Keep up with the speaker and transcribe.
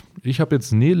Ich habe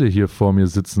jetzt Nele hier vor mir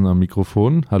sitzen am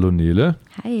Mikrofon. Hallo Nele.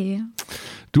 Hi.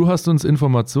 Du hast uns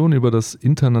Informationen über das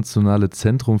Internationale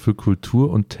Zentrum für Kultur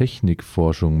und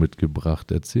Technikforschung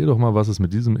mitgebracht. Erzähl doch mal, was es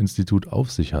mit diesem Institut auf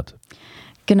sich hat.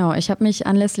 Genau, ich habe mich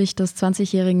anlässlich des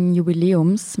 20-jährigen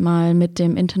Jubiläums mal mit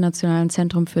dem Internationalen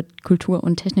Zentrum für Kultur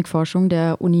und Technikforschung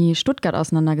der Uni Stuttgart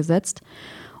auseinandergesetzt.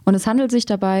 Und es handelt sich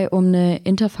dabei um eine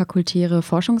interfakultäre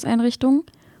Forschungseinrichtung.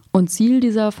 Und Ziel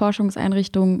dieser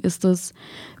Forschungseinrichtung ist es,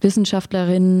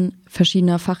 Wissenschaftlerinnen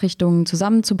verschiedener Fachrichtungen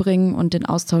zusammenzubringen und den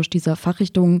Austausch dieser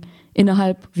Fachrichtungen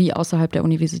innerhalb wie außerhalb der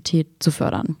Universität zu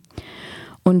fördern.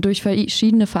 Und durch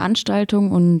verschiedene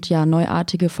Veranstaltungen und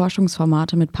neuartige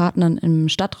Forschungsformate mit Partnern im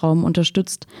Stadtraum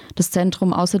unterstützt das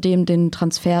Zentrum außerdem den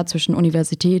Transfer zwischen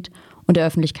Universität und der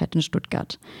Öffentlichkeit in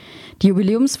Stuttgart. Die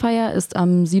Jubiläumsfeier ist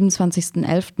am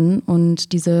 27.11.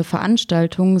 und diese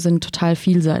Veranstaltungen sind total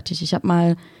vielseitig. Ich habe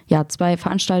mal 2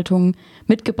 Veranstaltungen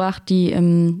mitgebracht, die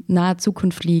in naher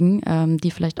Zukunft liegen, die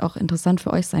vielleicht auch interessant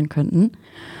für euch sein könnten.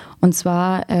 Und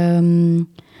zwar am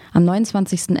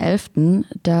 29.11.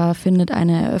 da findet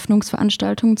eine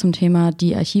Eröffnungsveranstaltung zum Thema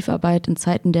die Archivarbeit in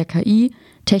Zeiten der KI,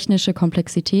 technische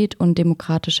Komplexität und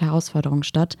demokratische Herausforderungen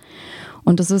statt.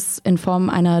 Und es ist in Form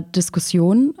einer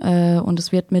Diskussion und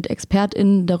es wird mit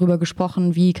ExpertInnen darüber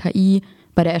gesprochen, wie KI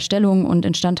bei der Erstellung und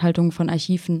Instandhaltung von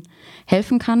Archiven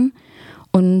helfen kann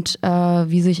und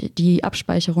wie sich die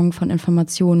Abspeicherung von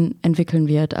Informationen entwickeln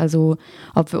wird. Also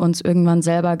ob wir uns irgendwann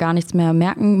selber gar nichts mehr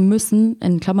merken müssen,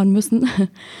 in Klammern müssen,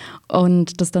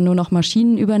 und das dann nur noch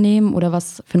Maschinen übernehmen oder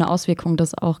was für eine Auswirkung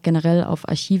das auch generell auf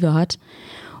Archive hat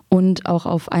und auch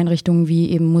auf Einrichtungen wie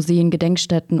eben Museen,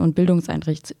 Gedenkstätten und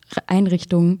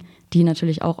Bildungseinrichtungen, die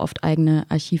natürlich auch oft eigene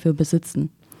Archive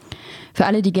besitzen. Für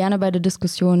alle, die gerne bei der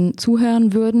Diskussion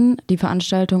zuhören würden, die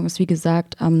Veranstaltung ist wie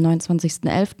gesagt am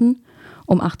 29.11.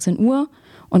 um 18 Uhr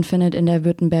und findet in der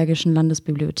Württembergischen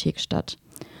Landesbibliothek statt.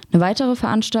 Eine weitere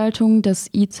Veranstaltung des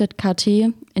IZKT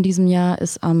in diesem Jahr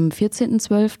ist am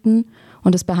 14.12.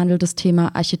 und es behandelt das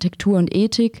Thema Architektur und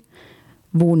Ethik,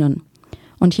 Wohnen.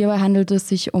 Und hierbei handelt es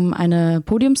sich um eine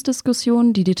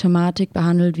Podiumsdiskussion, die die Thematik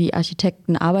behandelt, wie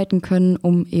Architekten arbeiten können,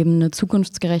 um eben eine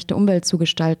zukunftsgerechte Umwelt zu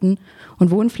gestalten und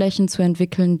Wohnflächen zu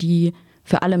entwickeln, die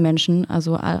für alle Menschen,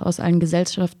 also aus allen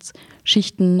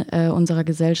Gesellschaftsschichten unserer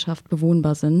Gesellschaft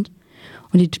bewohnbar sind.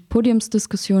 Und die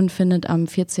Podiumsdiskussion findet am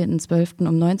 14.12.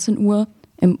 um 19 Uhr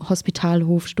im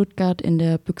Hospitalhof Stuttgart in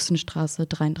der Büchsenstraße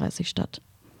 33 statt.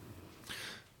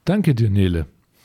 Danke dir, Nele.